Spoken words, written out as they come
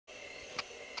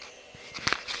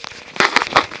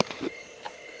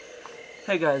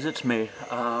Hey guys, it's me.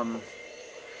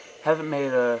 Haven't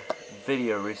made a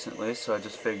video recently, so I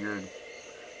just figured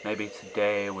maybe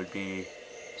today would be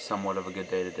somewhat of a good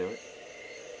day to do it.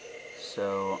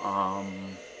 So,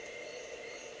 I'm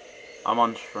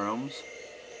on shrooms.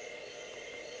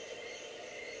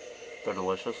 They're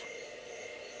delicious.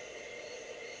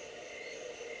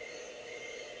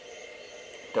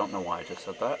 Don't know why I just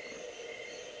said that.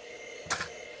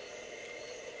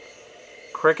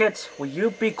 Crickets, will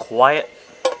you be quiet?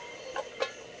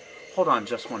 Hold on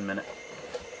just 1 minute.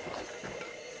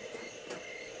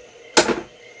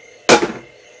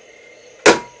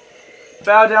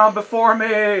 Bow down before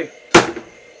me!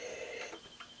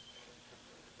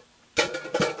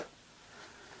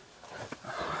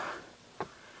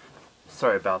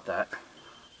 Sorry about that.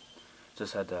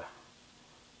 Just had to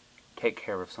take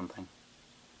care of something.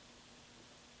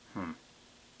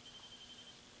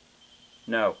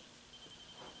 No.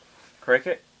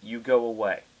 Cricket, you go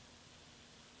away.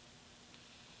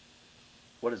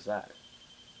 What is that?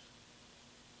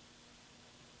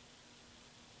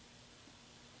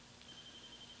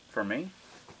 For me?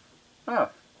 Oh,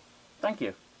 thank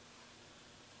you.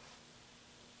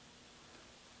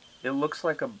 It looks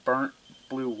like a burnt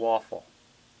blue waffle.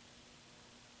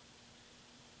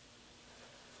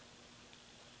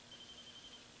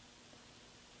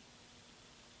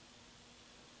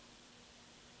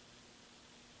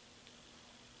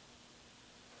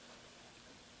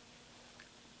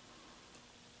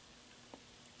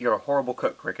 You're a horrible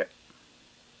cook, Cricket.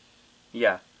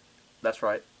 Yeah, that's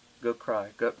right. Go cry.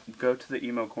 Go to the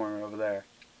emo corner over there.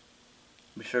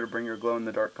 Be sure to bring your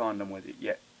glow-in-the-dark condom with you.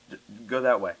 Yeah, go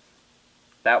that way.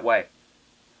 That way.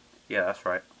 Yeah, that's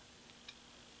right.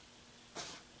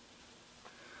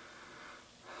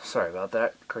 Sorry about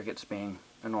that. Cricket's being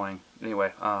annoying.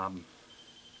 Anyway,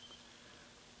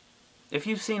 if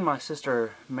you've seen my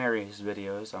sister Mary's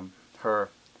videos, her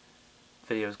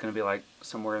video is going to be like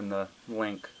somewhere in the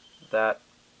link that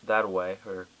way,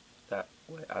 or that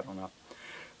way, I don't know.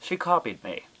 She copied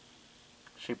me.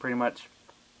 She pretty much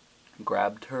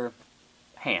grabbed her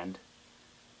hand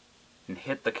and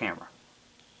hit the camera.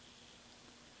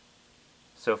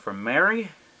 So for Mary,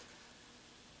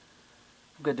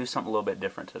 I'm going to do something a little bit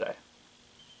different today.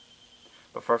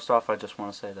 But first off, I just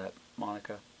want to say that,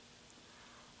 Monica,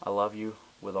 I love you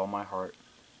with all my heart.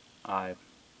 I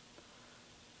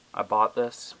bought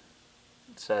this.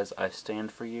 It says, I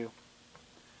stand for you.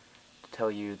 To tell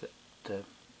you that,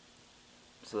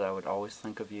 so that I would always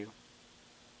think of you.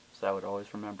 So that I would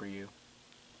always remember you.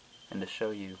 And to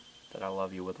show you that I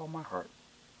love you with all my heart.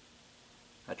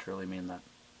 I truly mean that.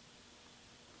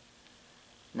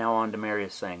 Now on to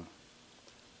Mary's thing.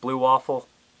 Blue waffle,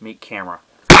 meet camera.